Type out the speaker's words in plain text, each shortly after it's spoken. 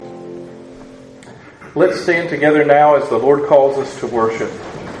Let's stand together now as the Lord calls us to worship.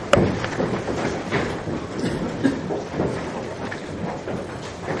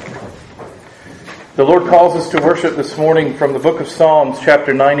 The Lord calls us to worship this morning from the book of Psalms,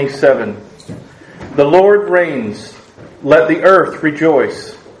 chapter 97. The Lord reigns. Let the earth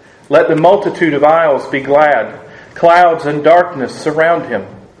rejoice. Let the multitude of isles be glad. Clouds and darkness surround him.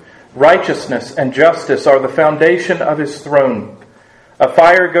 Righteousness and justice are the foundation of his throne. A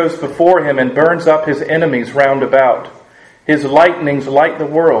fire goes before him and burns up his enemies round about. His lightnings light the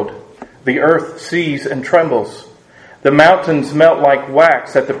world. The earth sees and trembles. The mountains melt like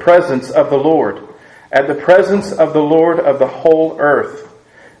wax at the presence of the Lord, at the presence of the Lord of the whole earth.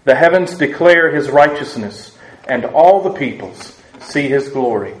 The heavens declare his righteousness, and all the peoples see his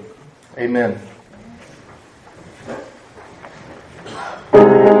glory. Amen.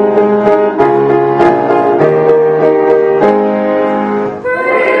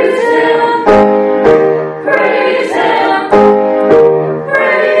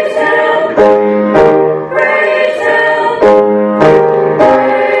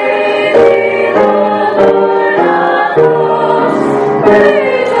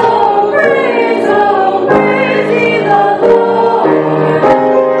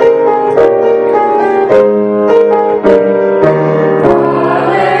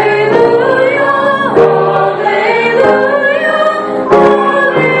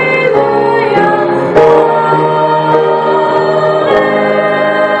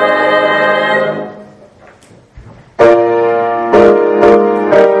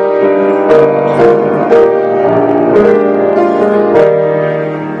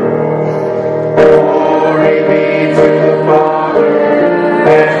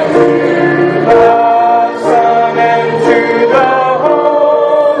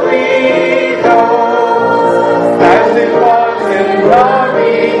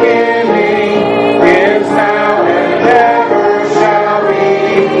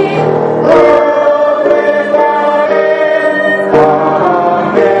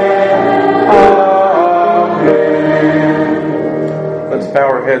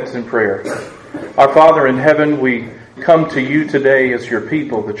 In prayer. Our Father in heaven, we come to you today as your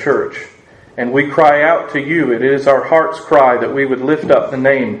people, the church, and we cry out to you. It is our heart's cry that we would lift up the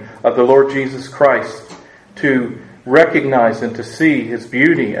name of the Lord Jesus Christ, to recognize and to see his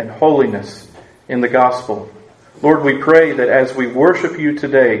beauty and holiness in the gospel. Lord, we pray that as we worship you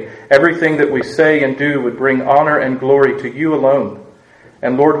today, everything that we say and do would bring honor and glory to you alone.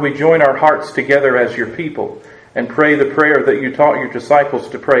 And Lord, we join our hearts together as your people and pray the prayer that you taught your disciples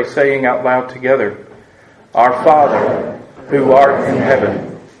to pray, saying out loud together, Our Father, who art in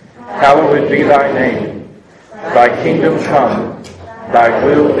heaven, hallowed be thy name. Thy kingdom come, thy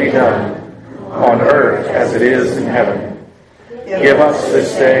will be done, on earth as it is in heaven. Give us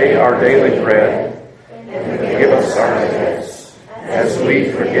this day our daily bread, and forgive us our debts, as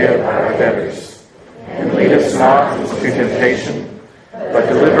we forgive our debtors. And lead us not into temptation, but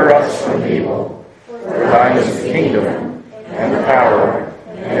deliver us from evil. For thine is the kingdom, and the power,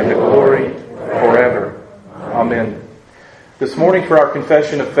 and the glory, forever. Amen. This morning for our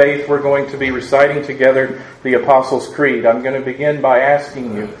confession of faith, we're going to be reciting together the Apostles' Creed. I'm going to begin by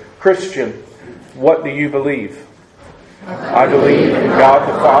asking you, Christian, what do you believe? I believe in God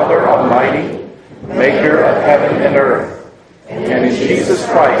the Father Almighty, maker of heaven and earth, and in Jesus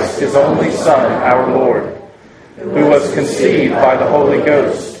Christ, his only Son, our Lord, who was conceived by the Holy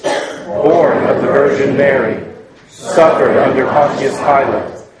Ghost, born of the Virgin Mary, suffered under Pontius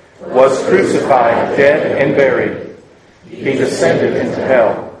Pilate, was crucified, dead, and buried. He descended into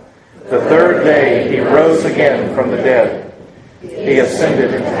hell. The third day he rose again from the dead. He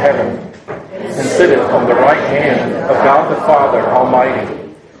ascended into heaven, and sitteth on the right hand of God the Father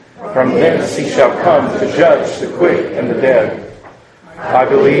Almighty. From thence he shall come to judge the quick and the dead. I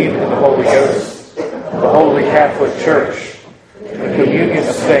believe in the Holy Ghost, the Holy Catholic Church, the communion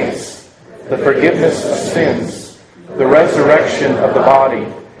of saints, the forgiveness of sins, the resurrection of the body,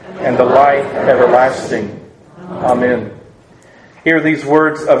 and the life everlasting. Amen. Hear these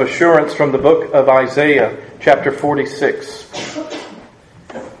words of assurance from the book of Isaiah, chapter 46.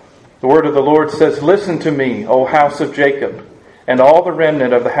 The word of the Lord says, Listen to me, O house of Jacob, and all the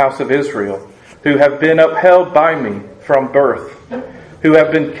remnant of the house of Israel, who have been upheld by me from birth, who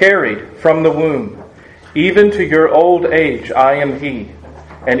have been carried from the womb. Even to your old age I am he,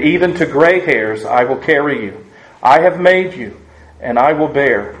 and even to gray hairs I will carry you. I have made you, and I will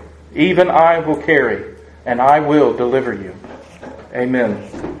bear. Even I will carry, and I will deliver you.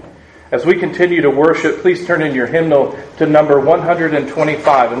 Amen. As we continue to worship, please turn in your hymnal to number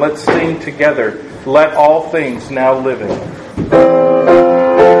 125, and let's sing together, Let All Things Now Living.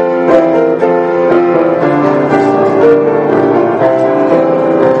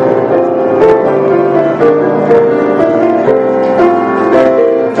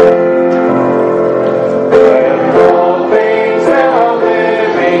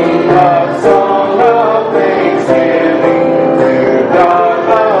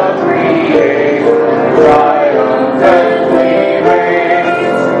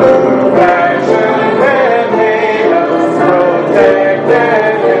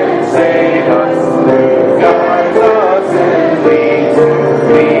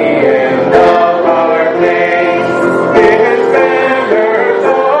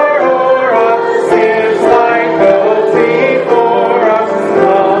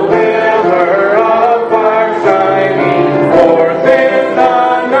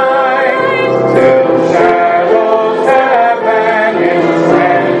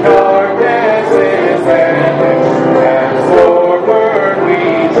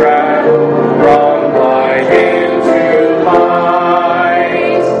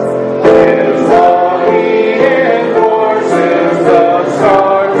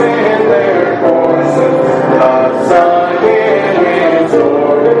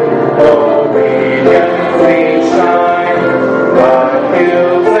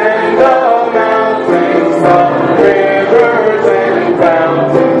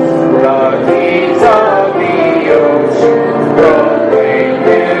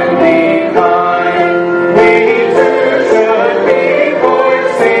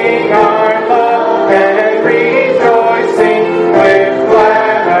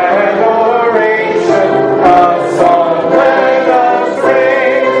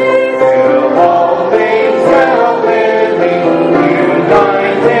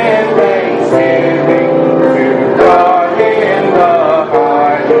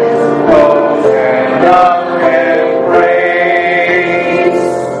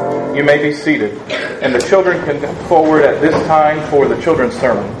 You may be seated. And the children can come forward at this time for the children's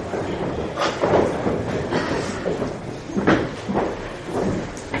sermon.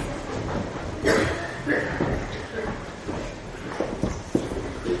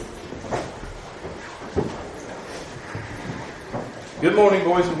 Good morning,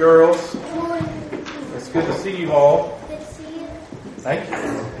 boys and girls. Good morning. It's good to see you all. Good to see you. Thank you.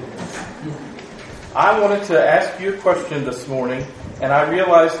 I wanted to ask you a question this morning, and I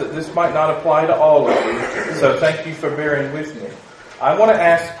realize that this might not apply to all of you, so thank you for bearing with me. I want to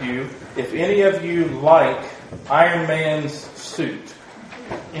ask you if any of you like Iron Man's suit.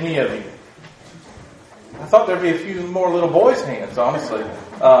 Any of you? I thought there'd be a few more little boys' hands, honestly.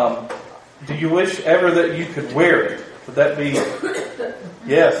 Do you wish ever that you could wear it? Would that be...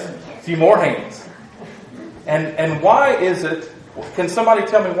 Yes, a few more hands. And why is it... Can somebody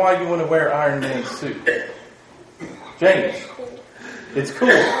tell me why you want to wear Iron Man's suit? James. It's cool.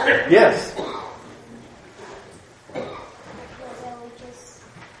 Yes.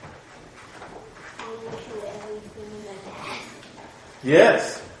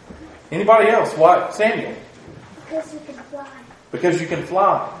 Yes. Anybody else? Why? Samuel. Because you can fly. Because you can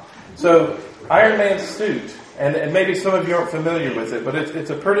fly. So, Iron Man's suit, and maybe some of you aren't familiar with it, but it's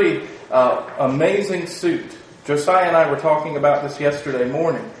a pretty amazing suit. Josiah and I were talking about this yesterday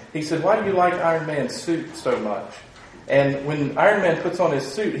morning. He said, why do you like Iron Man's suit so much? And when Iron Man puts on his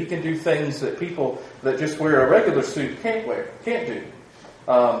suit, he can do things that people that just wear a regular suit can't do.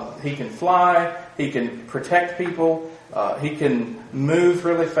 He can fly, he can protect people, he can move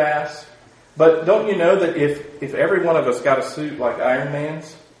really fast. But don't you know that if every one of us got a suit like Iron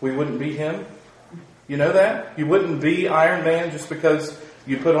Man's, we wouldn't be him? You know that? You wouldn't be Iron Man just because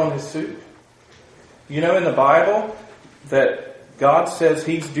you put on his suit? You know in the Bible that God says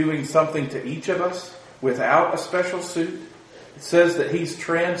He's doing something to each of us without a special suit? It says that He's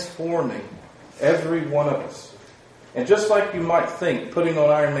transforming every one of us. And just like you might think putting on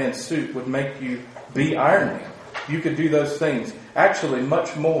Iron Man's suit would make you be Iron Man, you could do those things. Actually,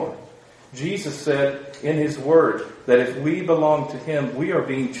 much more. Jesus said in His Word that if we belong to Him, we are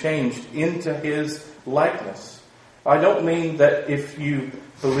being changed into His likeness. I don't mean that if you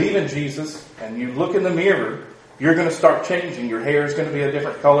believe in Jesus and you look in the mirror, you're going to start changing. Your hair is going to be a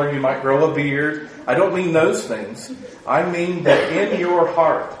different color. You might grow a beard. I don't mean those things. I mean that in your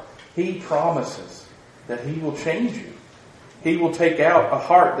heart, He promises that He will change you. He will take out a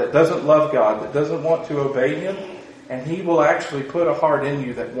heart that doesn't love God, that doesn't want to obey Him, and He will actually put a heart in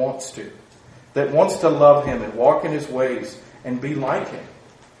you that wants to love Him and walk in His ways and be like Him.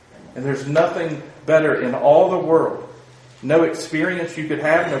 And there's nothing better in all the world. No experience you could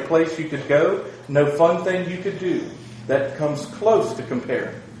have, no place you could go, no fun thing you could do that comes close to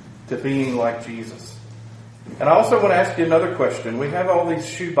comparing to being like Jesus. And I also want to ask you another question. We have all these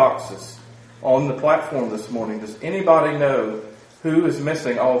shoe boxes on the platform this morning. Does anybody know who is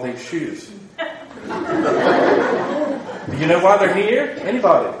missing all these shoes? Do you know why they're here?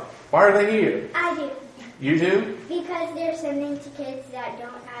 Anybody? Why are they here? I do. You do? Because they're sending to kids that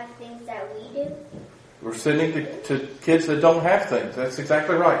don't have things that we do. We're sending to kids that don't have things. That's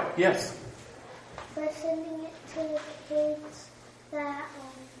exactly right. Yes? We're sending it to kids that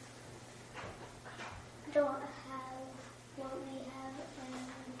don't have what we have and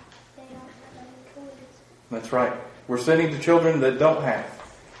they don't have any toys. That's right. We're sending to children that don't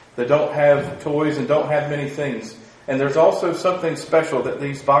have toys and don't have many things. And there's also something special that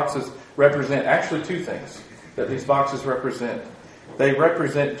these boxes represent. Actually, two things that these boxes represent. They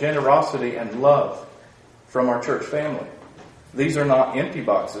represent generosity and love from our church family. These are not empty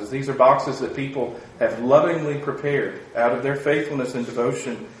boxes. These are boxes that people have lovingly prepared out of their faithfulness and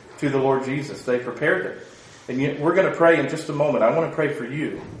devotion to the Lord Jesus. They prepared it. And yet we're going to pray in just a moment. I want to pray for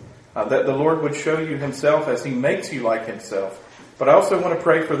you that the Lord would show you Himself as He makes you like Himself. But I also want to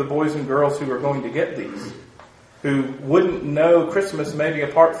pray for the boys and girls who are going to get these, who wouldn't know Christmas maybe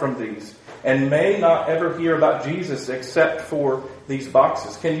apart from these, and may not ever hear about Jesus except for these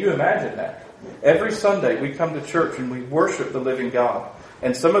boxes. Can you imagine that? Every Sunday we come to church and we worship the living God.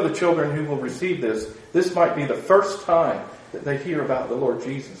 And some of the children who will receive this might be the first time that they hear about the Lord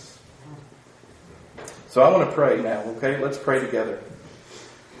Jesus. So I want to pray now, okay? Let's pray together.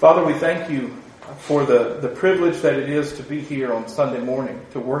 Father, we thank You for the privilege that it is to be here on Sunday morning,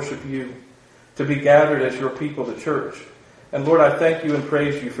 to worship You, to be gathered as Your people, the church. And Lord, I thank You and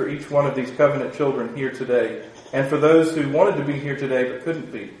praise You for each one of these covenant children here today, and for those who wanted to be here today but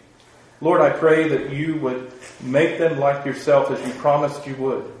couldn't be. Lord, I pray that You would make them like Yourself as You promised You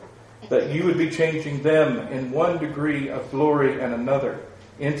would, that You would be changing them in one degree of glory and another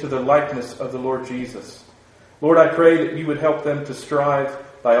into the likeness of the Lord Jesus. Lord, I pray that You would help them to strive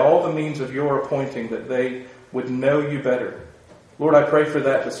by all the means of your appointing, that they would know you better. Lord, I pray for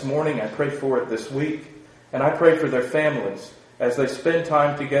that this morning. I pray for it this week. And I pray for their families as they spend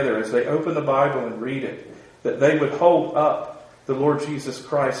time together, as they open the Bible and read it, that they would hold up the Lord Jesus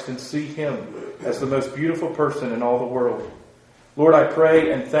Christ and see him as the most beautiful person in all the world. Lord, I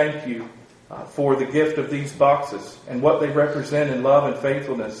pray and thank you for the gift of these boxes and what they represent in love and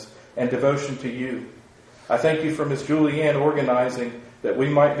faithfulness and devotion to you. I thank you for Miss Julianne organizing that we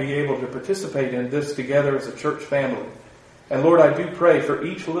might be able to participate in this together as a church family. And Lord, I do pray for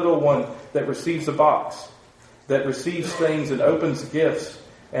each little one that receives a box, that receives things and opens gifts,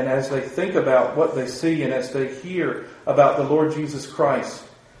 and as they think about what they see and as they hear about the Lord Jesus Christ,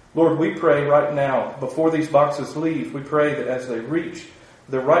 Lord, we pray right now, before these boxes leave, we pray that as they reach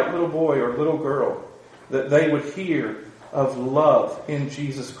the right little boy or little girl, that they would hear of love in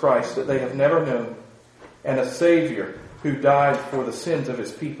Jesus Christ that they have never known, and a Savior who died for the sins of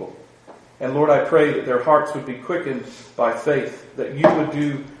his people. And Lord, I pray that their hearts would be quickened by faith, that you would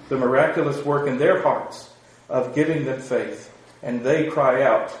do the miraculous work in their hearts of giving them faith, and they cry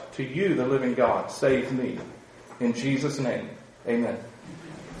out to you, the living God, save me. In Jesus' name, amen.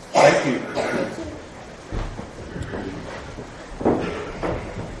 Thank you.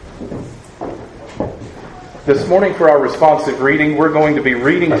 This morning for our responsive reading, we're going to be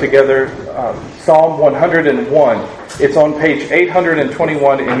reading together Psalm 101. It's on page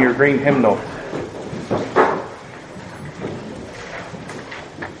 821 in your green hymnal.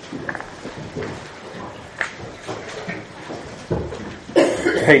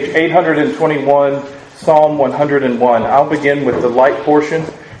 Page 821, Psalm 101. I'll begin with the light portion.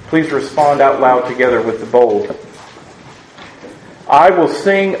 Please respond out loud together with the bold. I will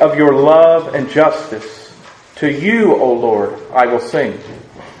sing of your love and justice. To you, O Lord, I will sing.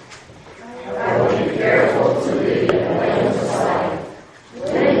 I will be careful to lead the way of life.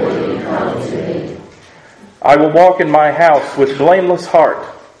 When will you come to me? I will walk in my house with blameless heart.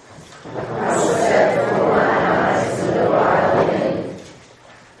 I will set before my eyes the vile thing.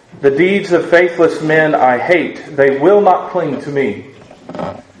 The deeds of faithless men I hate. They will not cling to me.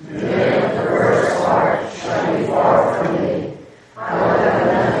 Men of perverse heart shall be far from me. I will have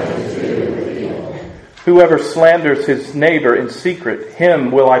nothing to do with evil. Whoever slanders his neighbor in secret,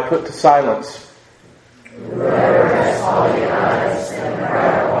 him will I put to silence. Whoever has haughty eyes and a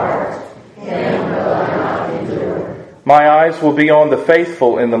proud heart, him will I not endure. My eyes will be on the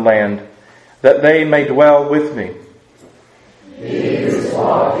faithful in the land, that they may dwell with me. He whose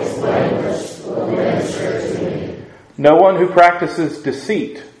walk is blameless will minister to me. No one who practices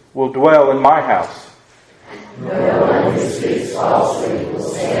deceit will dwell in my house. No one who speaks falsely will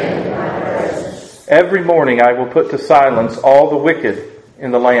stand in my presence. Every morning I will put to silence all the wicked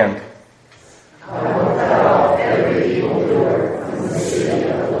in the land. I will cut off every evildoer from the city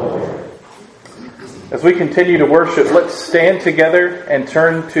of the Lord. As we continue to worship, let's stand together and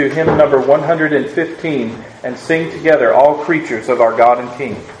turn to hymn number 115 and sing together, All Creatures of Our God and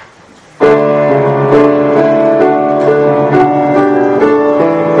King. Hallelujah.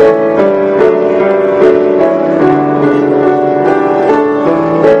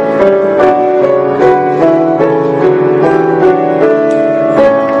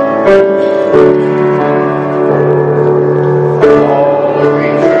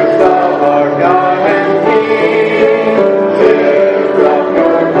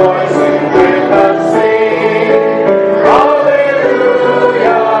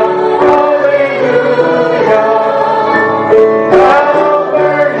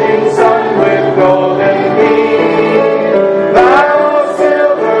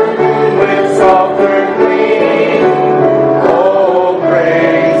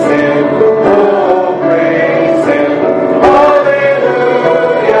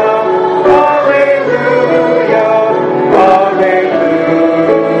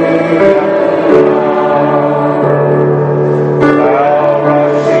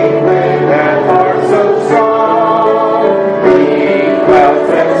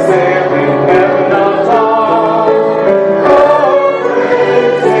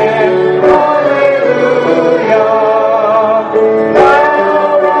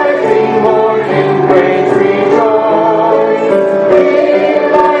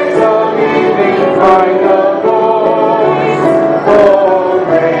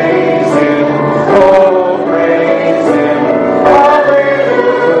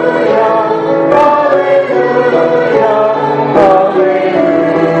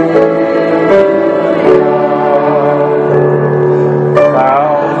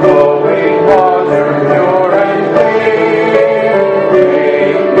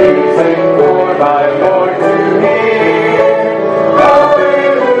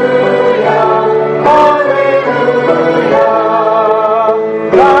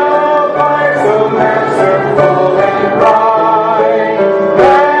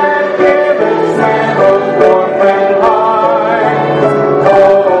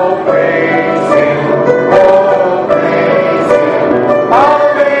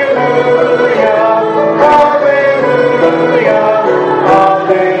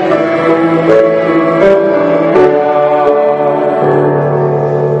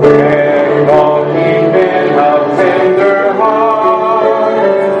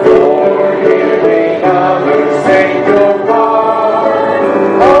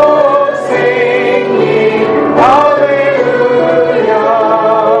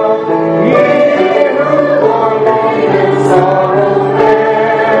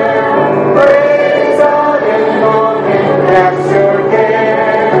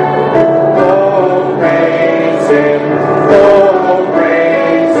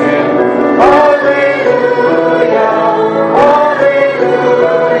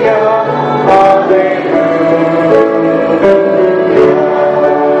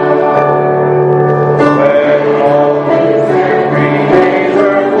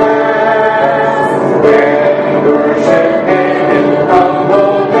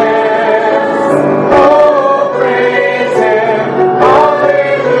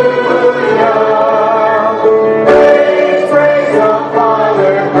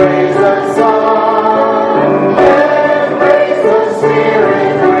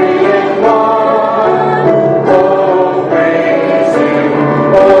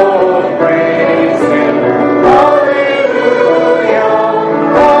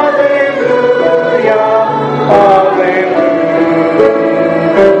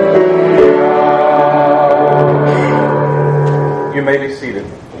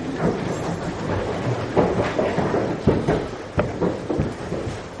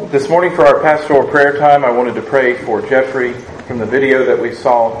 This morning for our pastoral prayer time, I wanted to pray for Jeffrey from the video that we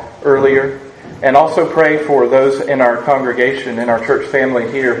saw earlier, and also pray for those in our congregation, in our church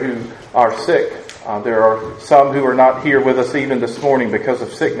family here who are sick. There are some who are not here with us even this morning because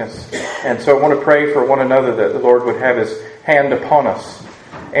of sickness. And so I want to pray for one another that the Lord would have His hand upon us,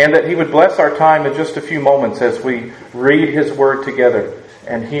 and that He would bless our time in just a few moments as we read His Word together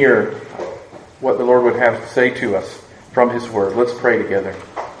and hear what the Lord would have to say to us from His Word. Let's pray together.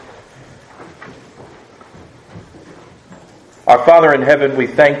 Our Father in heaven, we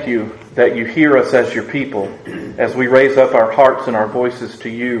thank You that You hear us as Your people as we raise up our hearts and our voices to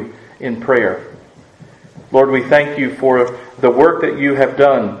You in prayer. Lord, we thank You for the work that You have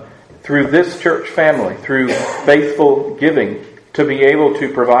done through this church family, through faithful giving, to be able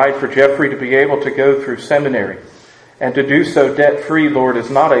to provide for Jeffrey, to be able to go through seminary. And to do so debt-free, Lord, is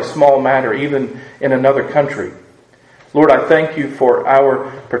not a small matter, even in another country. Lord, I thank You for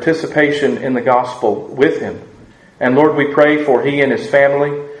our participation in the gospel with him. And Lord, we pray for he and his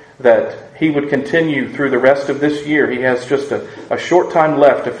family, that he would continue through the rest of this year. He has just a short time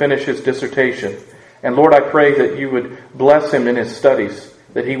left to finish his dissertation. And Lord, I pray that You would bless him in his studies,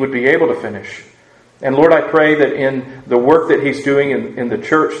 that he would be able to finish. And Lord, I pray that in the work that he's doing in the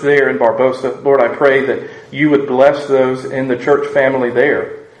church there in Barbosa, Lord, I pray that You would bless those in the church family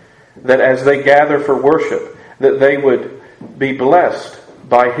there, that as they gather for worship, that they would be blessed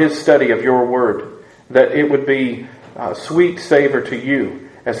by his study of Your Word, that it would be a sweet savor to You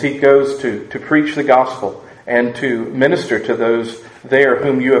as he goes to preach the gospel and to minister to those there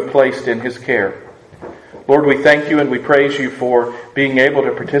whom You have placed in his care. Lord, we thank You and we praise You for being able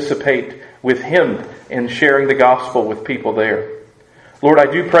to participate with him in sharing the gospel with people there. Lord,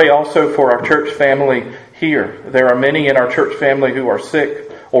 I do pray also for our church family here. There are many in our church family who are sick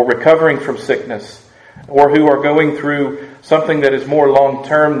or recovering from sickness, or who are going through something that is more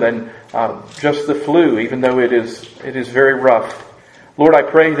long-term than just the flu, even though it is very rough. Lord, I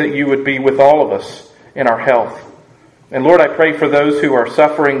pray that You would be with all of us in our health. And Lord, I pray for those who are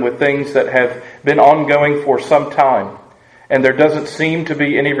suffering with things that have been ongoing for some time, and there doesn't seem to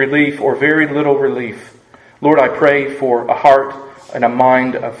be any relief or very little relief. Lord, I pray for a heart and a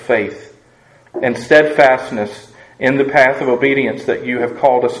mind of faith and steadfastness in the path of obedience that You have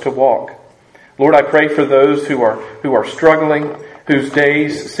called us to walk. Lord, I pray for those who are struggling, whose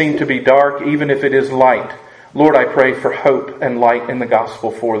days seem to be dark, even if it is light. Lord, I pray for hope and light in the gospel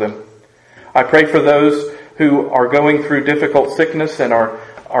for them. I pray for those who are going through difficult sickness and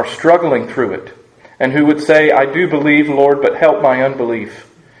are struggling through it, and who would say, I do believe, Lord, but help my unbelief.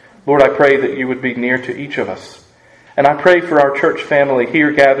 Lord, I pray that You would be near to each of us. And I pray for our church family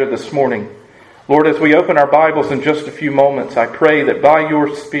here gathered this morning. Lord, as we open our Bibles in just a few moments, I pray that by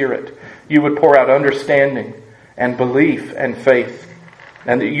Your Spirit, You would pour out understanding and belief and faith,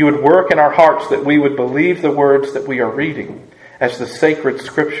 and that You would work in our hearts that we would believe the words that we are reading as the sacred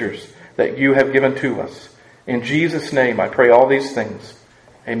scriptures that You have given to us. In Jesus' name, I pray all these things.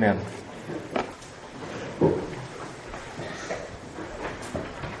 Amen.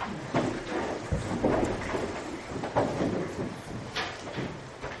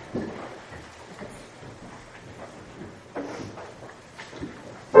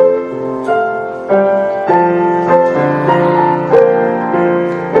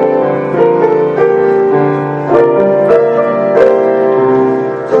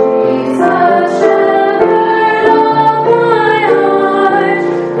 Jesus, shepherd of my heart,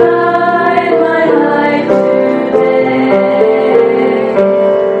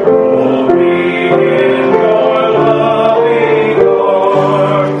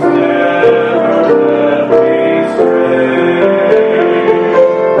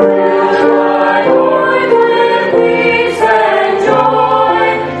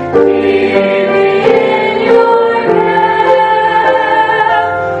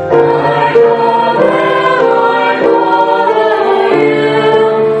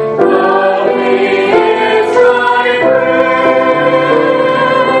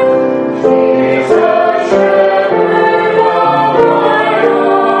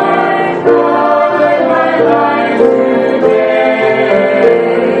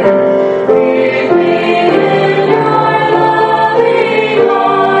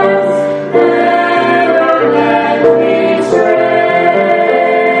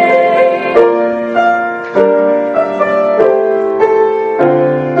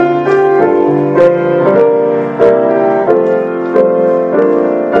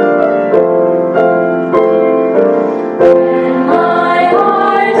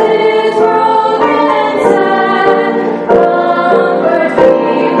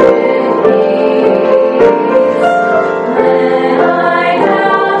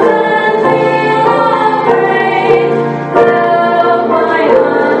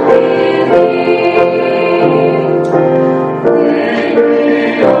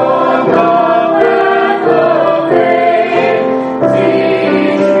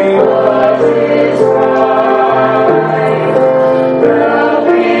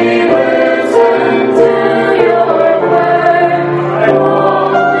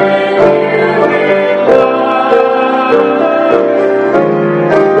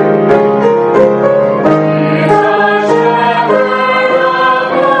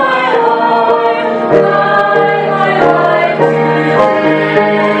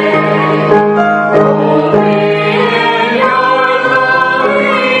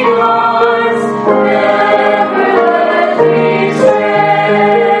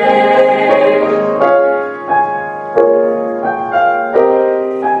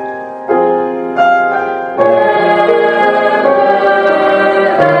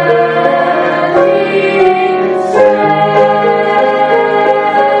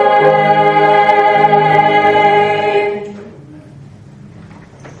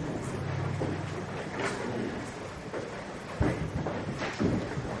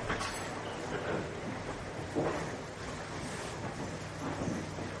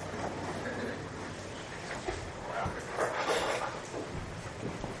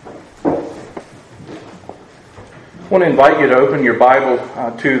 I want to invite you to open your Bible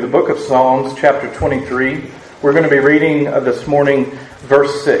to the book of Psalms, chapter 23. We're going to be reading this morning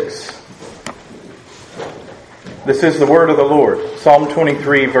verse 6. This is the word of the Lord. Psalm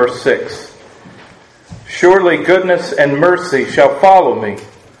 23, verse 6. Surely goodness and mercy shall follow me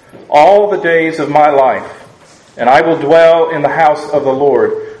all the days of my life, and I will dwell in the house of the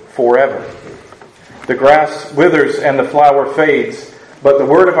Lord forever. The grass withers and the flower fades, but the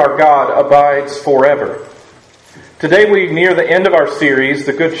word of our God abides forever. Today we near the end of our series,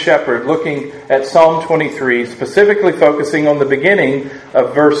 The Good Shepherd, looking at Psalm 23, specifically focusing on the beginning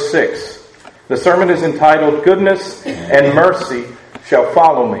of verse 6. The sermon is entitled, Goodness and Mercy Shall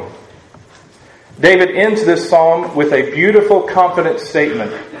Follow Me. David ends this psalm with a beautiful, confident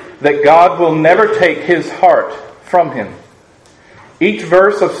statement that God will never take his heart from him. Each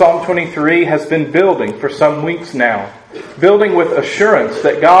verse of Psalm 23 has been building for some weeks now, building with assurance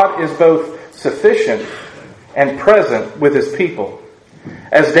that God is both sufficient and present with his people.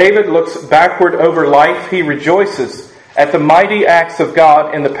 As David looks backward over life, he rejoices at the mighty acts of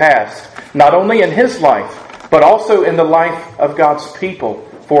God in the past, not only in his life, but also in the life of God's people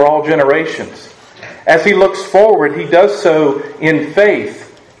for all generations. As he looks forward, he does so in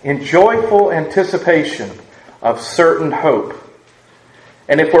faith, in joyful anticipation of certain hope.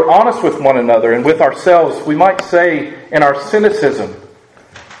 And if we're honest with one another and with ourselves, we might say in our cynicism,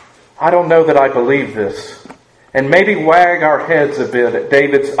 I don't know that I believe this. And maybe wag our heads a bit at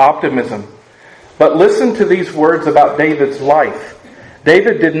David's optimism. But listen to these words about David's life.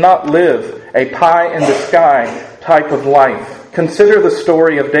 David did not live a pie-in-the-sky type of life. Consider the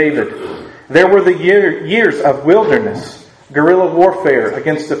story of David. There were the years of wilderness, guerrilla warfare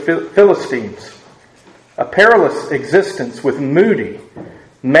against the Philistines, a perilous existence with moody,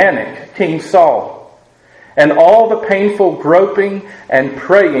 manic King Saul, and all the painful groping and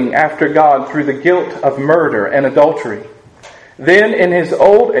praying after God through the guilt of murder and adultery. Then in his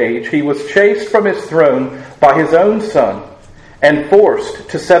old age he was chased from his throne by his own son and forced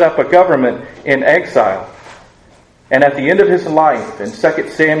to set up a government in exile. And at the end of his life, in 2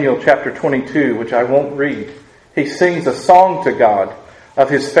 Samuel chapter 22, which I won't read, he sings a song to God of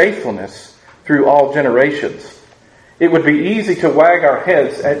his faithfulness through all generations. It would be easy to wag our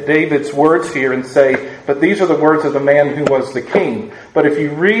heads at David's words here and say, but these are the words of the man who was the king. But if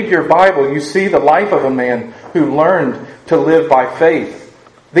you read your Bible, you see the life of a man who learned to live by faith.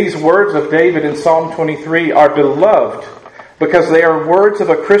 These words of David in Psalm 23 are beloved because they are words of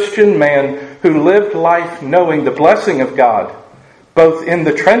a Christian man who lived life knowing the blessing of God, both in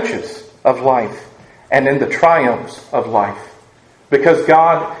the trenches of life and in the triumphs of life. Because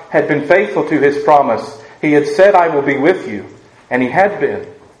God had been faithful to his promise. He had said, I will be with you. And he had been.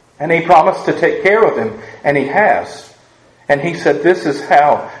 And he promised to take care of him. And he has. And he said, this is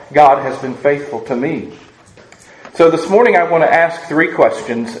how God has been faithful to me. So this morning I want to ask 3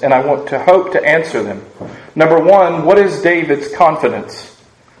 questions. And I want to hope to answer them. Number 1, what is David's confidence?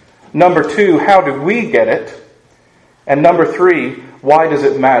 Number 2, how do we get it? And number 3, why does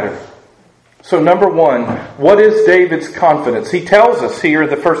it matter? So number 1, what is David's confidence? He tells us here in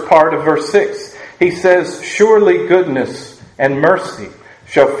the first part of verse 6. He says, surely goodness and mercy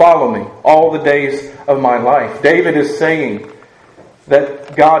shall follow me all the days of my life. David is saying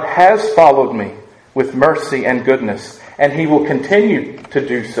that God has followed me with mercy and goodness, and he will continue to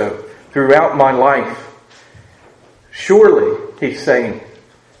do so throughout my life. Surely, he's saying,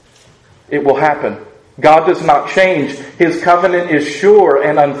 it will happen. God does not change. His covenant is sure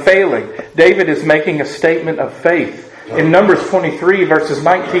and unfailing. David is making a statement of faith. In Numbers 23, verses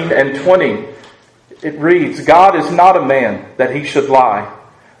 19 and 20, it reads, God is not a man that he should lie,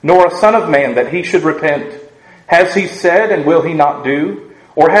 nor a son of man that he should repent. Has he said, and will he not do?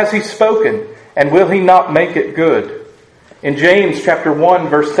 Or has he spoken, and will he not make it good? In James chapter 1,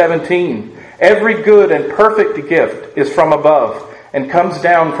 verse 17, every good and perfect gift is from above, and comes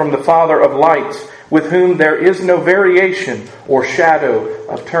down from the Father of lights, with whom there is no variation or shadow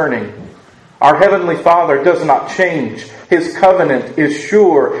of turning. Our Heavenly Father does not change. His covenant is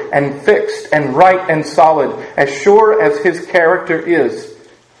sure and fixed and right and solid, as sure as his character is.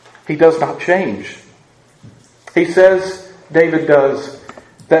 He does not change. He says, David does,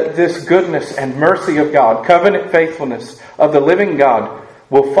 that this goodness and mercy of God, covenant faithfulness of the living God,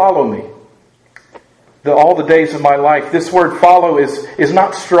 will follow me all the days of my life. This word follow is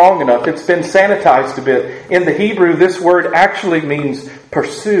not strong enough. It's been sanitized a bit. In the Hebrew, this word actually means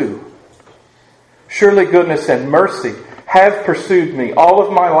pursue. Surely goodness and mercy have pursued me all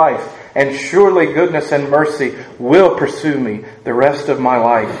of my life, and surely goodness and mercy will pursue me the rest of my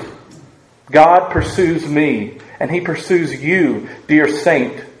life. God pursues me, and he pursues you, dear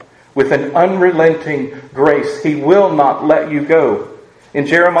saint, with an unrelenting grace. He will not let you go. In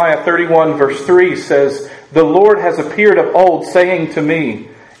Jeremiah 31 verse 3 says, "The Lord has appeared of old, saying to me,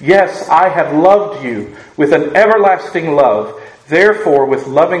 yes, I have loved you with an everlasting love. Therefore, with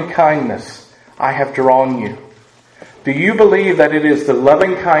loving kindness, I have drawn you." Do you believe that it is the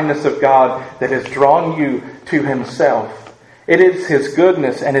loving kindness of God that has drawn you to Himself? It is His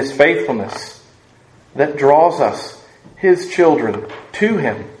goodness and His faithfulness that draws us, His children, to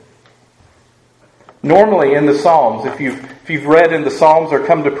Him. Normally in the Psalms, if you've read in the Psalms or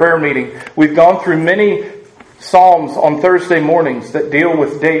come to prayer meeting, we've gone through many Psalms on Thursday mornings that deal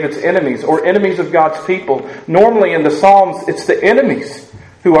with David's enemies or enemies of God's people. Normally in the Psalms, it's the enemies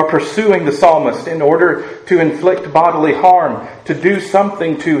who are pursuing the psalmist in order to inflict bodily harm, to do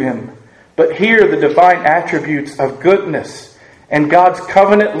something to him. But here the divine attributes of goodness and God's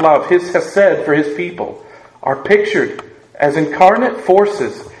covenant love, His hesed for His people, are pictured as incarnate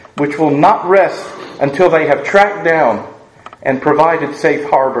forces which will not rest until they have tracked down and provided safe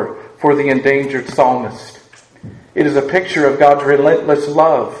harbor for the endangered psalmist. It is a picture of God's relentless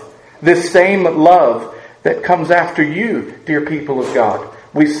love. This same love that comes after you, dear people of God.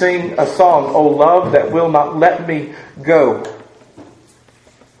 We sing a song, "O love that will not let me go.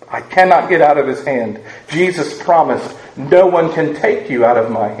 I cannot get out of His hand." Jesus promised, "No one can take you out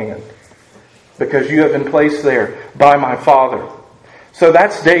of my hand because you have been placed there by my Father." So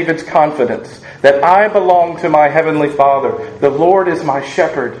that's David's confidence, that I belong to my Heavenly Father. The Lord is my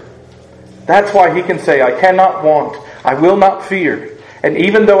shepherd. That's why he can say, "I cannot want, I will not fear. And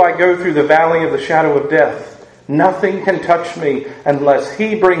even though I go through the valley of the shadow of death, nothing can touch me unless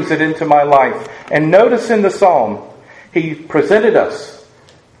He brings it into my life." And notice in the Psalm, he presented us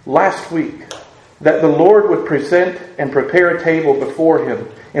last week that the Lord would present and prepare a table before Him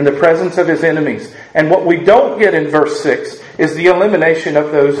in the presence of His enemies. And what we don't get in verse 6 is the elimination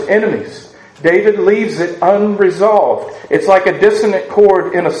of those enemies. David leaves it unresolved. It's like a dissonant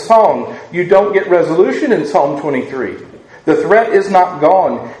chord in a song. You don't get resolution in Psalm 23. The threat is not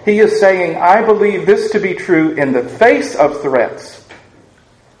gone. He is saying, I believe this to be true in the face of threats.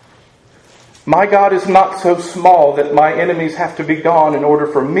 My God is not so small that my enemies have to be gone in order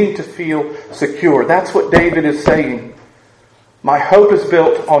for me to feel secure. That's what David is saying. My hope is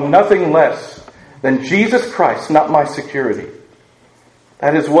built on nothing less than Jesus Christ, not my security.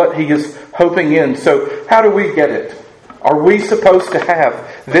 That is what he is hoping in. So how do we get it? Are we supposed to have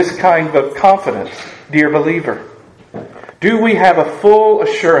this kind of confidence, dear believer? Do we have a full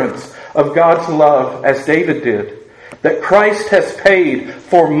assurance of God's love as David did? That Christ has paid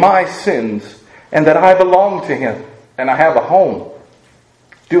for my sins and that I belong to Him and I have a home?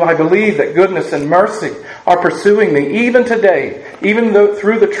 Do I believe that goodness and mercy are pursuing me even today, even though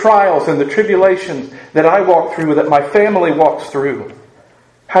through the trials and the tribulations that I walk through, that my family walks through?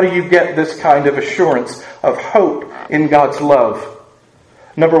 How do you get this kind of assurance of hope in God's love?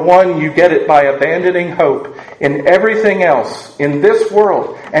 Number one, you get it by abandoning hope in everything else in this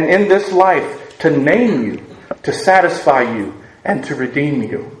world and in this life to name you, to satisfy you, and to redeem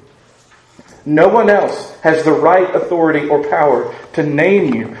you. No one else has the right authority or power to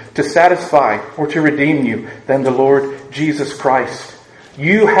name you, to satisfy, or to redeem you than the Lord Jesus Christ.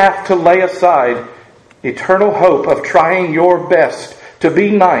 You have to lay aside eternal hope of trying your best to be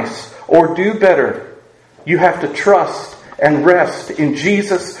nice or do better. You have to trust and rest in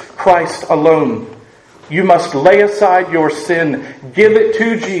Jesus Christ alone. You must lay aside your sin, give it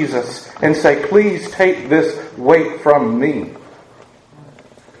to Jesus, and say, please take this weight from me.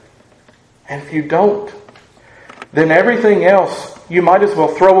 And if you don't, then everything else you might as well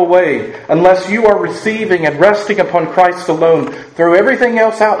throw away. Unless you are receiving and resting upon Christ alone, throw everything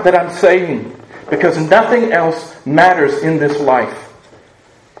else out that I'm saying, because nothing else matters in this life.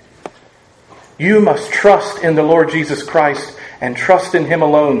 You must trust in the Lord Jesus Christ and trust in Him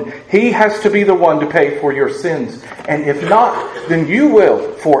alone. He has to be the one to pay for your sins. And if not, then you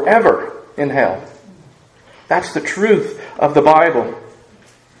will forever in hell. That's the truth of the Bible.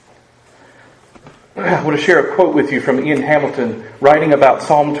 I want to share a quote with you from Ian Hamilton writing about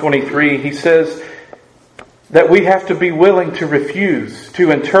Psalm 23. He says that we have to be willing to refuse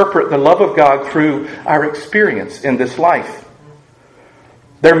to interpret the love of God through our experience in this life.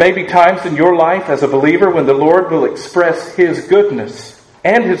 There may be times in your life as a believer when the Lord will express His goodness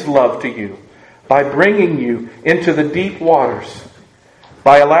and His love to you by bringing you into the deep waters,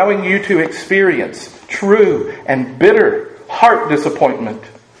 by allowing you to experience true and bitter heart disappointment,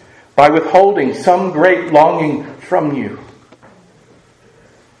 by withholding some great longing from you.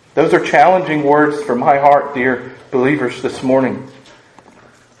 Those are challenging words for my heart, dear believers, this morning.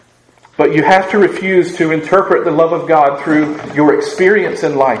 But you have to refuse to interpret the love of God through your experience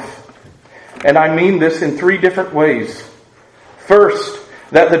in life. And I mean this in 3 different ways. First,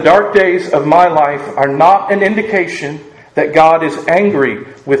 that the dark days of my life are not an indication that God is angry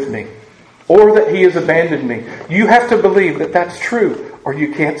with me or that He has abandoned me. You have to believe that that's true, or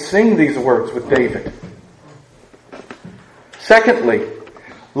you can't sing these words with David. Secondly,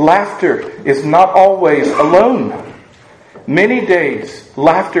 laughter is not always alone. Many days,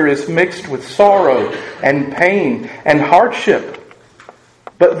 laughter is mixed with sorrow and pain and hardship.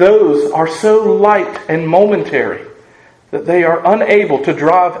 But those are so light and momentary that they are unable to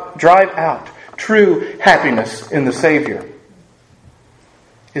drive out true happiness in the Savior.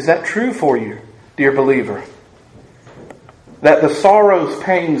 Is that true for you, dear believer? That the sorrows,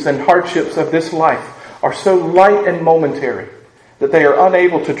 pains, and hardships of this life are so light and momentary that they are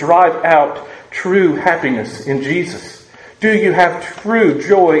unable to drive out true happiness in Jesus? Do you have true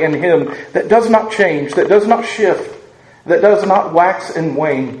joy in Him that does not change, that does not shift, that does not wax and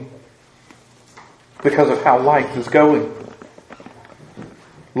wane because of how life is going?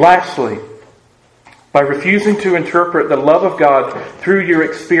 Lastly, by refusing to interpret the love of God through your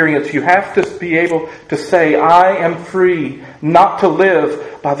experience, you have to be able to say, I am free not to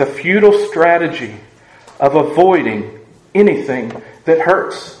live by the futile strategy of avoiding anything that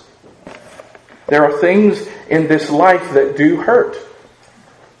hurts. There are things in this life that do hurt.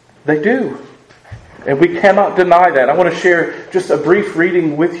 They do. And we cannot deny that. I want to share just a brief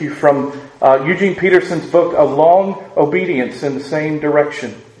reading with you from Eugene Peterson's book, A Long Obedience in the Same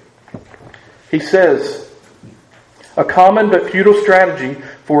Direction. He says, a common but futile strategy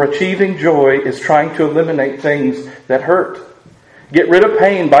for achieving joy is trying to eliminate things that hurt. Get rid of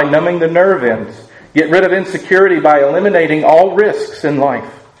pain by numbing the nerve ends. Get rid of insecurity by eliminating all risks in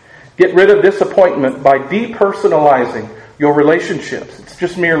life. Get rid of disappointment by depersonalizing your relationships. It's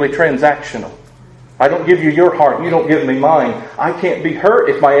just merely transactional. I don't give you your heart, you don't give me mine. I can't be hurt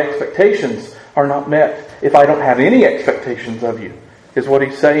if my expectations are not met, if I don't have any expectations of you, is what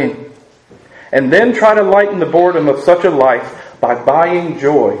he's saying. And then try to lighten the boredom of such a life by buying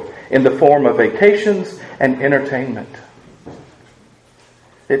joy in the form of vacations and entertainment.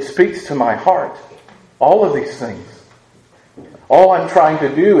 It speaks to my heart, all of these things. All I'm trying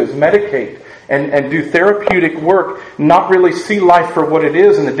to do is medicate and do therapeutic work, not really see life for what it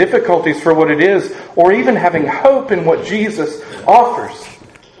is and the difficulties for what it is, or even having hope in what Jesus offers.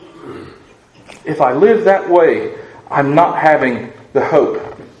 If I live that way, I'm not having the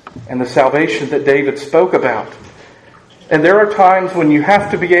hope and the salvation that David spoke about. And there are times when you have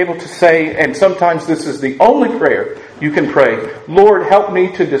to be able to say, and sometimes this is the only prayer you can pray, Lord, help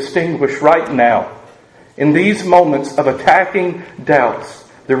me to distinguish right now, in these moments of attacking doubts,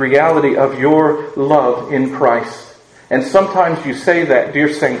 the reality of your love in Christ. And sometimes you say that,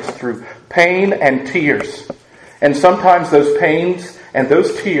 dear saints, through pain and tears. And sometimes those pains and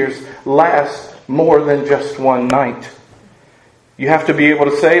those tears last more than just one night. You have to be able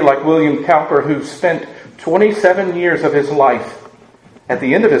to say, like William Cowper, who spent 27 years of his life, at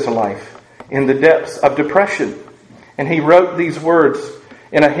the end of his life, in the depths of depression. And he wrote these words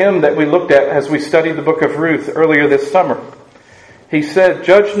in a hymn that we looked at as we studied the book of Ruth earlier this summer. He said,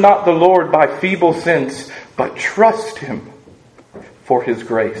 judge not the Lord by feeble sense, but trust Him for His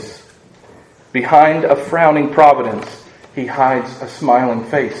grace. Behind a frowning providence, He hides a smiling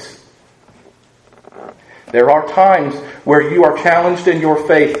face. There are times where you are challenged in your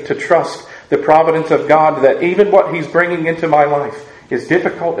faith to trust the providence of God, that even what He's bringing into my life is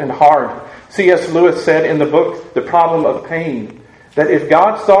difficult and hard. C.S. Lewis said in the book, The Problem of Pain, that if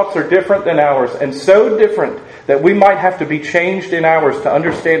God's thoughts are different than ours, and so different that we might have to be changed in ours to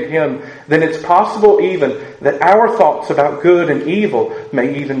understand Him, then it's possible even that our thoughts about good and evil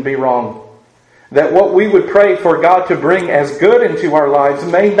may even be wrong. That what we would pray for God to bring as good into our lives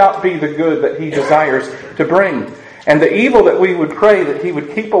may not be the good that He desires to bring. And the evil that we would pray that He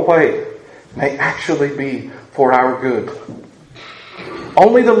would keep away may actually be for our good.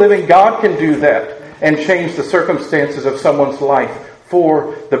 Only the living God can do that and change the circumstances of someone's life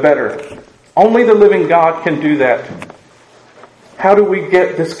for the better. Only the living God can do that. How do we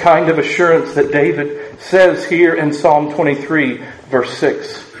get this kind of assurance that David says here in Psalm 23, verse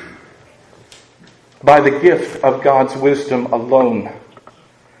 6? By the gift of God's wisdom alone.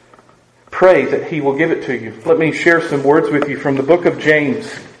 Pray that He will give it to you. Let me share some words with you from the book of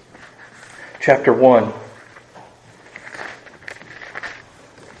James, chapter 1.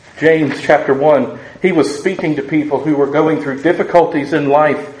 James chapter 1, he was speaking to people who were going through difficulties in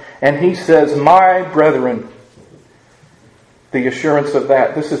life, and he says, my brethren, the assurance of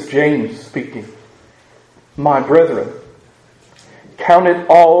that. This is James speaking. My brethren, count it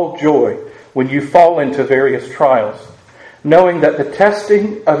all joy when you fall into various trials, knowing that the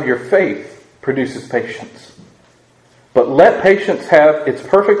testing of your faith produces patience. But let patience have its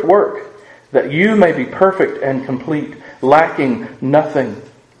perfect work, that you may be perfect and complete, lacking nothing.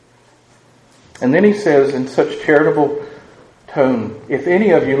 And then he says in such charitable tone, if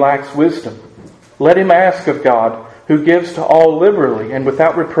any of you lacks wisdom, let him ask of God, who gives to all liberally and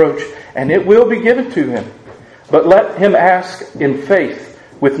without reproach, and it will be given to him. But let him ask in faith,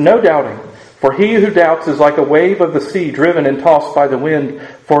 with no doubting. For he who doubts is like a wave of the sea driven and tossed by the wind.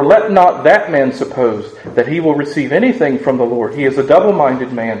 For let not that man suppose that he will receive anything from the Lord. He is a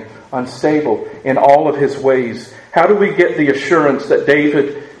double-minded man, unstable in all of his ways. How do we get the assurance that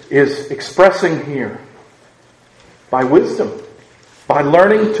David is expressing here? By wisdom. By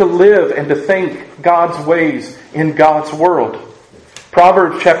learning to live and to think God's ways in God's world.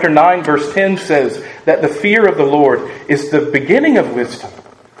 Proverbs chapter 9 verse 10 says that the fear of the Lord is the beginning of wisdom.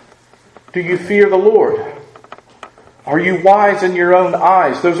 Do you fear the Lord? Are you wise in your own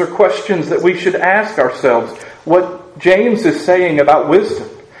eyes? Those are questions that we should ask ourselves. What James is saying about wisdom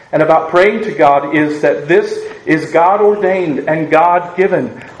and about praying to God is that this is God ordained and God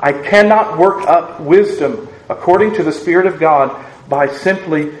given. I cannot work up wisdom according to the Spirit of God by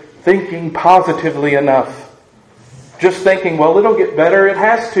simply thinking positively enough. Just thinking, well, it'll get better. It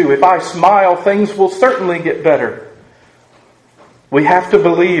has to. If I smile, things will certainly get better. We have to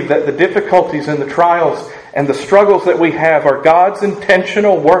believe that the difficulties and the trials and the struggles that we have are God's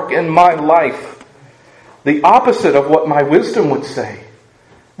intentional work in my life. The opposite of what my wisdom would say.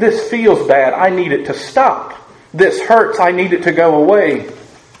 This feels bad. I need it to stop. This hurts. I need it to go away.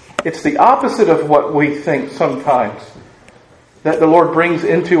 It's the opposite of what we think sometimes that the Lord brings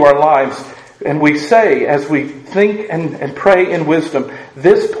into our lives. And we say, as we think and pray in wisdom,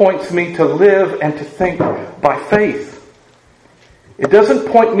 this points me to live and to think by faith. It doesn't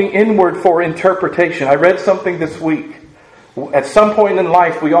point me inward for interpretation. I read something this week. At some point in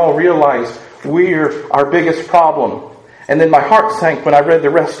life, we all realize we're our biggest problem. And then my heart sank when I read the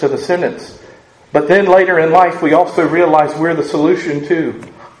rest of the sentence. But then later in life, we also realize we're the solution too.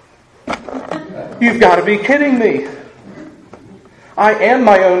 You've got to be kidding me. I am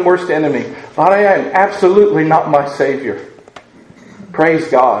my own worst enemy, but I am absolutely not my Savior. Praise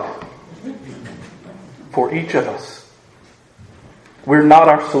God for each of us. We're not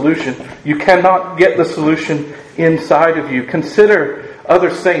our solution. You cannot get the solution inside of you. Consider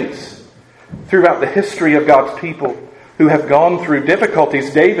other saints throughout the history of God's people who have gone through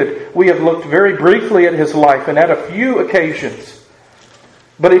difficulties. David, we have looked very briefly at his life and at a few occasions.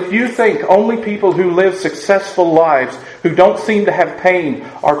 But if you think only people who live successful lives, who don't seem to have pain,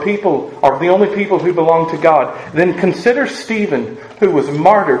 are the only people who belong to God, then consider Stephen, who was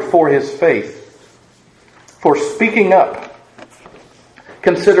martyred for his faith, for speaking up.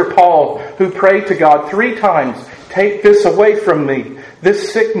 Consider Paul, who prayed to God 3 times, take this away from me,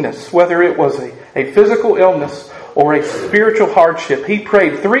 this sickness, whether it was a physical illness or a spiritual hardship. He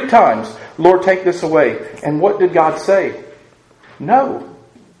prayed 3 times, Lord, take this away. And what did God say? No.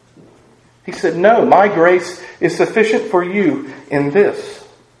 He said, no, my grace is sufficient for you in this,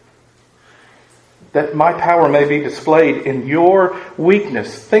 that my power may be displayed in your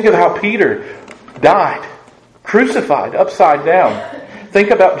weakness. Think of how Peter died, crucified, upside down.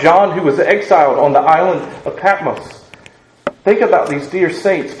 Think about John, who was exiled on the island of Patmos. Think about these dear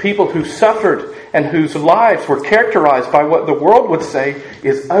saints, people who suffered and whose lives were characterized by what the world would say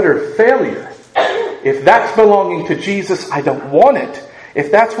is utter failure. If that's belonging to Jesus, I don't want it. If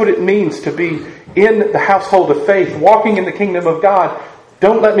that's what it means to be in the household of faith, walking in the kingdom of God,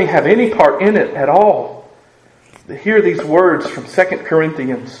 don't let me have any part in it at all. Hear these words from 2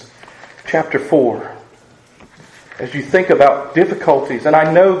 Corinthians chapter 4. As you think about difficulties, and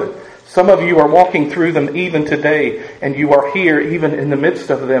I know that some of you are walking through them even today, and you are here even in the midst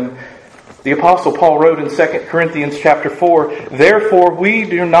of them. The Apostle Paul wrote in 2 Corinthians chapter 4, therefore we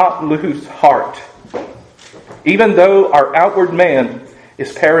do not lose heart, even though our outward man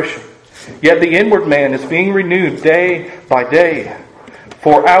is perishing, yet the inward man is being renewed day by day.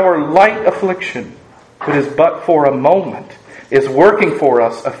 For our light affliction, it is but for a moment, is working for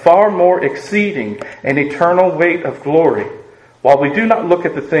us a far more exceeding and eternal weight of glory, while we do not look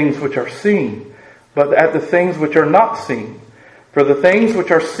at the things which are seen, but at the things which are not seen. For the things which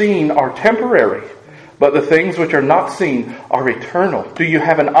are seen are temporary, but the things which are not seen are eternal. Do you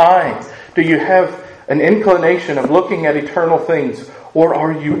have an eye? Do you have an inclination of looking at eternal things? Or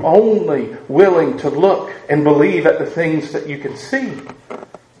are you only willing to look and believe at the things that you can see?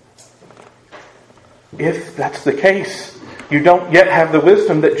 If that's the case, you don't yet have the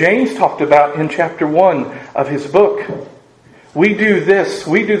wisdom that James talked about in chapter 1 of his book. We do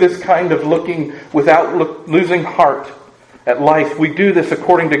this kind of looking without losing heart. at life. We do this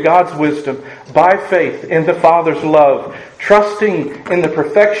according to God's wisdom, by faith in the Father's love, trusting in the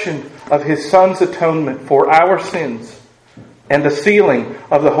perfection of His Son's atonement for our sins and the sealing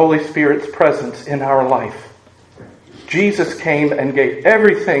of the Holy Spirit's presence in our life. Jesus came and gave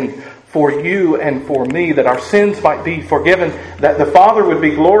everything for you and for me, that our sins might be forgiven, that the Father would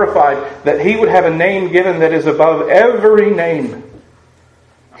be glorified, that He would have a name given that is above every name.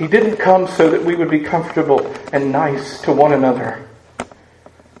 He didn't come so that we would be comfortable and nice to one another,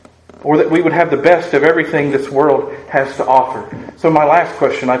 or that we would have the best of everything this world has to offer. So my last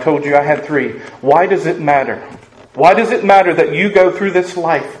question, I told you I had 3. Why does it matter? Why does it matter that you go through this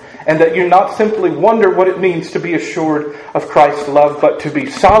life and that you not simply wonder what it means to be assured of Christ's love, but to be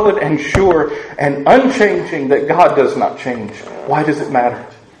solid and sure and unchanging that God does not change? Why does it matter?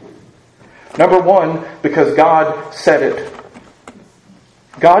 Number 1, because God said it.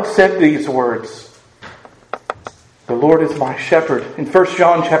 God said these words. The Lord is my shepherd. In 1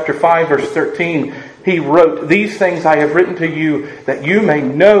 John chapter 5, verse 13, He wrote, "These things I have written to you, that you may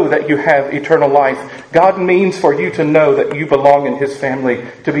know that you have eternal life." God means for you to know that you belong in His family,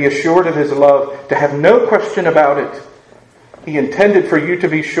 to be assured of His love, to have no question about it. He intended for you to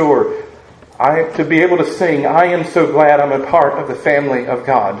be sure, to be able to sing, "I am so glad I'm a part of the family of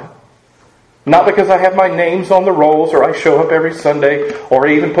God." Not because I have my names on the rolls, or I show up every Sunday, or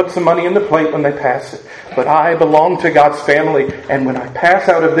I even put some money in the plate when they pass it. But I belong to God's family, and when I pass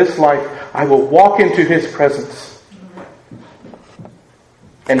out of this life, I will walk into His presence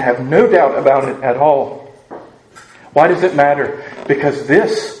and have no doubt about it at all. Why does it matter? Because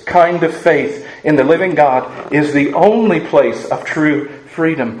this kind of faith in the living God is the only place of true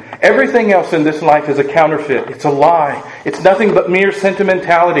freedom. Everything else in this life is a counterfeit. It's a lie. It's nothing but mere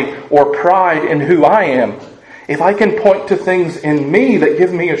sentimentality or pride in who I am. If I can point to things in me that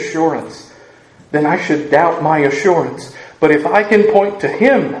give me assurance, then I should doubt my assurance. But if I can point to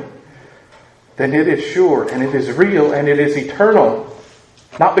Him, then it is sure and it is real and it is eternal.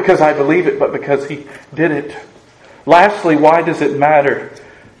 Not because I believe it, but because He did it. Lastly, why does it matter?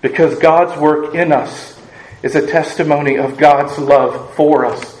 Because God's work in us is a testimony of God's love for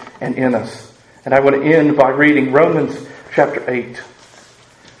us and in us. And I want to end by reading Romans chapter 8,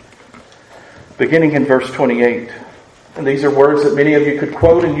 beginning in verse 28. And these are words that many of you could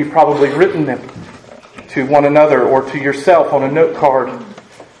quote, and you've probably written them to one another or to yourself on a note card.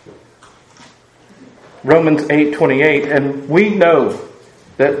 Romans 8:28, "And we know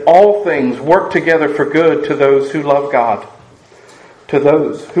that all things work together for good to those who love God, to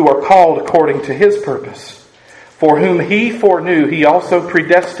those who are called according to His purpose. For whom He foreknew, He also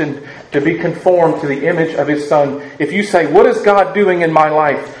predestined to be conformed to the image of His Son." If you say, "What is God doing in my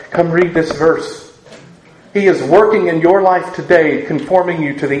life?" come read this verse. He is working in your life today, conforming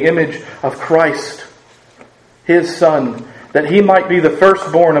you to the image of Christ, His Son, that He might be the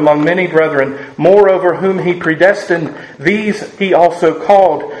firstborn among many brethren. Moreover, whom He predestined, these He also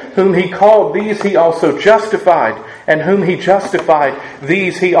called. Whom He called, these He also justified. And whom He justified,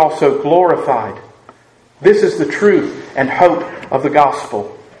 these He also glorified. This is the truth and hope of the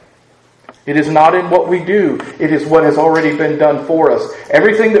gospel. It is not in what we do. It is what has already been done for us.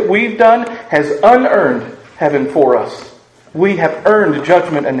 Everything that we've done has unearned heaven for us. We have earned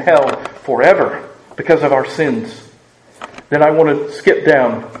judgment and hell forever because of our sins. Then I want to skip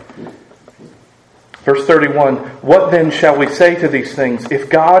down. Verse 31, "What then shall we say to these things? If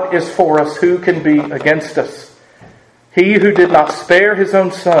God is for us, who can be against us? He who did not spare His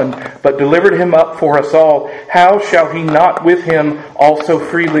own Son, but delivered Him up for us all, how shall He not with Him also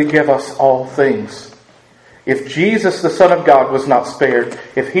freely give us all things?" If Jesus, the Son of God, was not spared,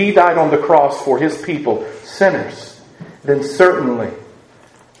 if He died on the cross for His people, sinners, then certainly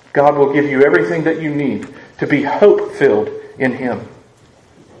God will give you everything that you need to be hope-filled in Him.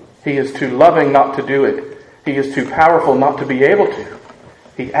 He is too loving not to do it. He is too powerful not to be able to.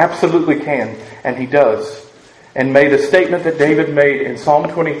 He absolutely can, and He does. And may the statement that David made in Psalm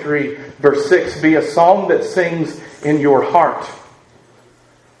 23, verse 6, be a song that sings in your heart.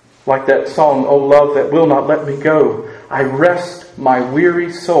 Like that song, "O love that will not let me go, I rest my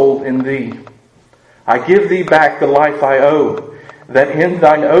weary soul in Thee. I give Thee back the life I owe, that in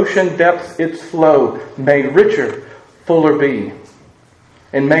Thine ocean depths its flow may richer, fuller be."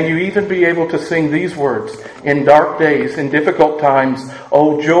 And may you even be able to sing these words in dark days, in difficult times.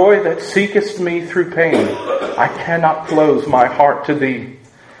 "O joy that seekest me through pain, I cannot close my heart to Thee.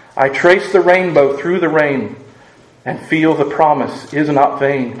 I trace the rainbow through the rain, and feel the promise is not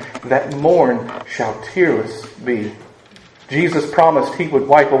vain, that morn shall tearless be." Jesus promised He would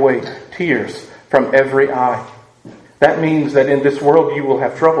wipe away tears from every eye. That means that in this world you will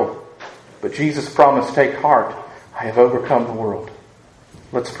have trouble. But Jesus promised, "Take heart, I have overcome the world.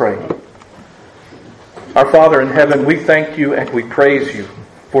 Let's pray. Our Father in heaven, we thank you and we praise you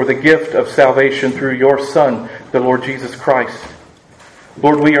for the gift of salvation through your Son, the Lord Jesus Christ.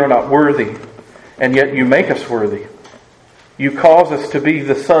 Lord, we are not worthy, and yet you make us worthy. You cause us to be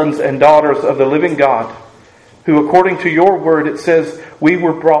the sons and daughters of the living God, who according to your word, it says, we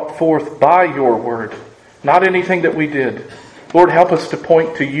were brought forth by your word, not anything that we did. Lord, help us to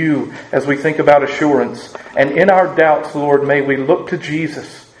point to you as we think about assurance. And in our doubts, Lord, may we look to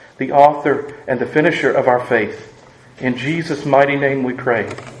Jesus, the author and the finisher of our faith. In Jesus' mighty name we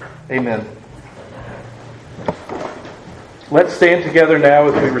pray. Amen. Let's stand together now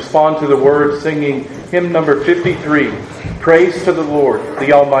as we respond to the word, singing hymn number 53, Praise to the Lord,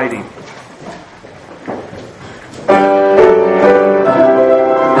 the Almighty.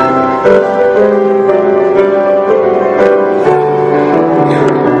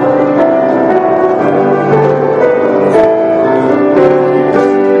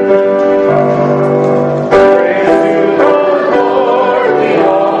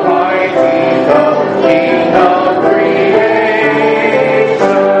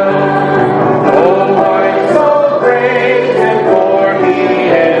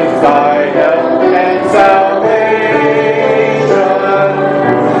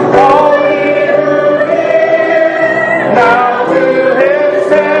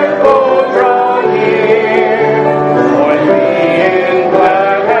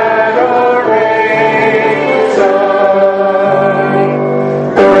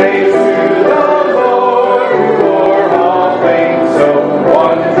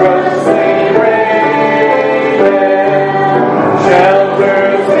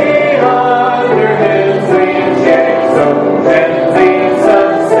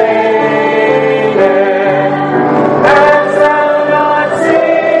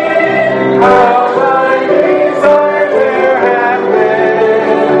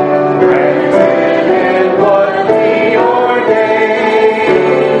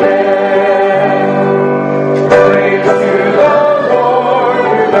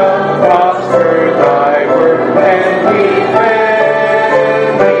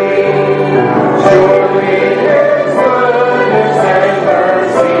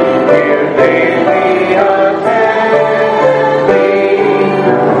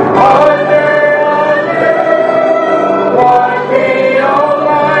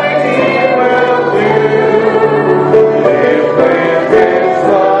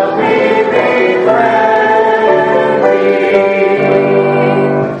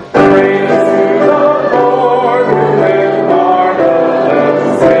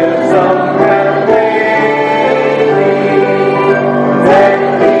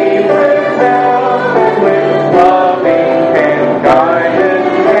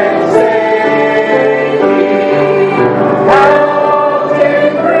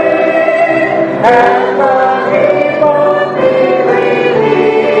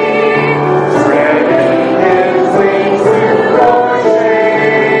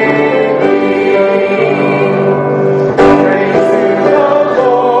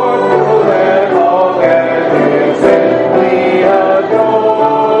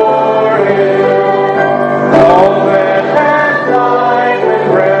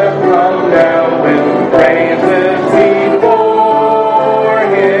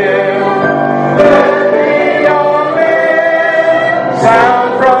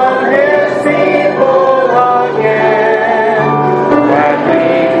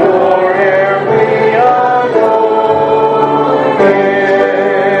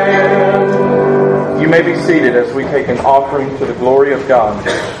 May be seated as we take an offering to the glory of God.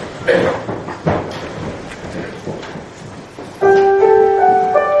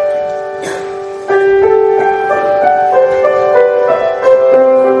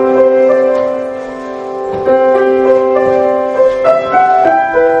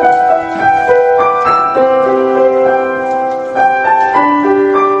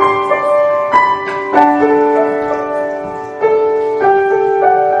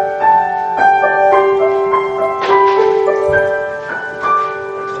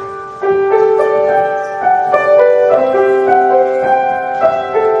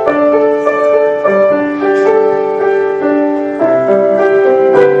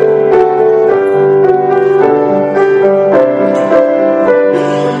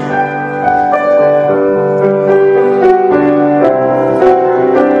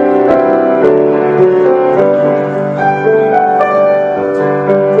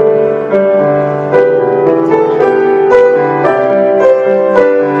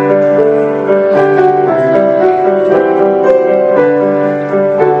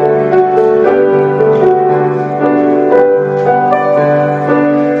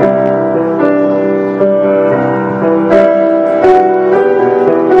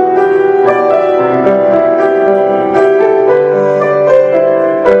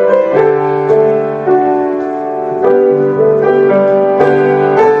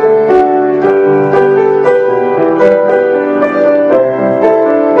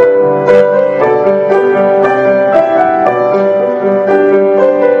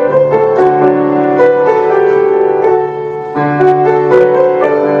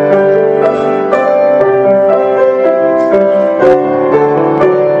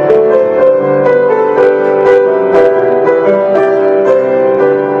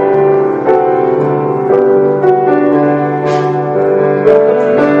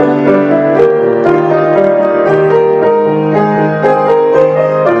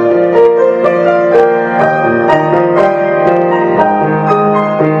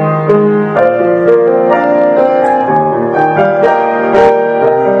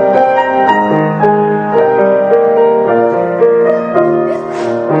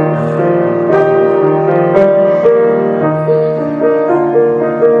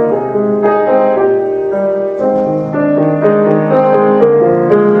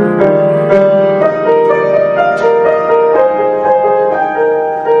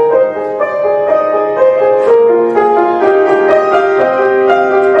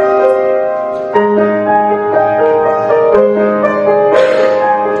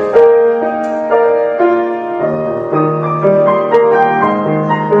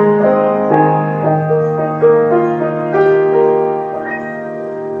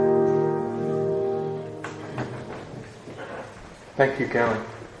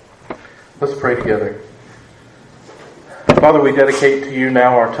 we dedicate to you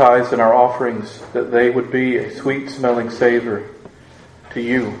now our tithes and our offerings, that they would be a sweet-smelling savor to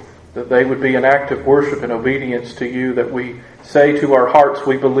you, that they would be an act of worship and obedience to you, that we say to our hearts,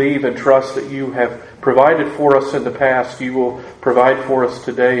 we believe and trust that you have provided for us in the past, you will provide for us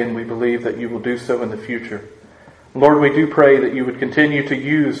today, and we believe that you will do so in the future. Lord, we do pray that you would continue to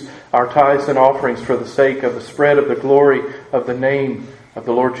use our tithes and offerings for the sake of the spread of the glory of the name of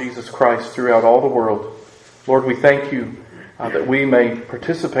the Lord Jesus Christ throughout all the world. Lord, we thank you that we may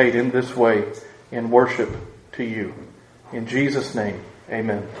participate in this way in worship to you. In Jesus' name,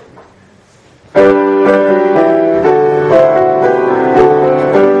 amen.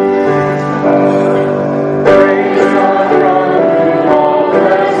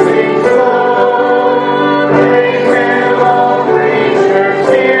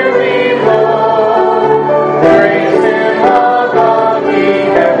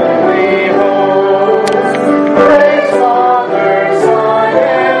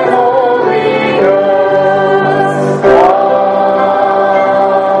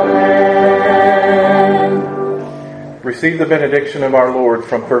 Receive the benediction of our Lord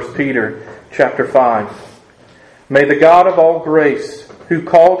from 1 Peter chapter 5. May the God of all grace, who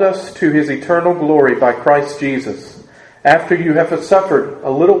called us to his eternal glory by Christ Jesus, after you have suffered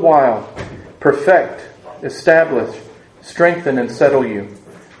a little while, perfect, establish, strengthen, and settle you.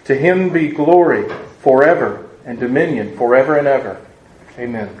 To him be glory forever and dominion forever and ever.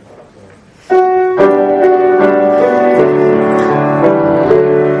 Amen.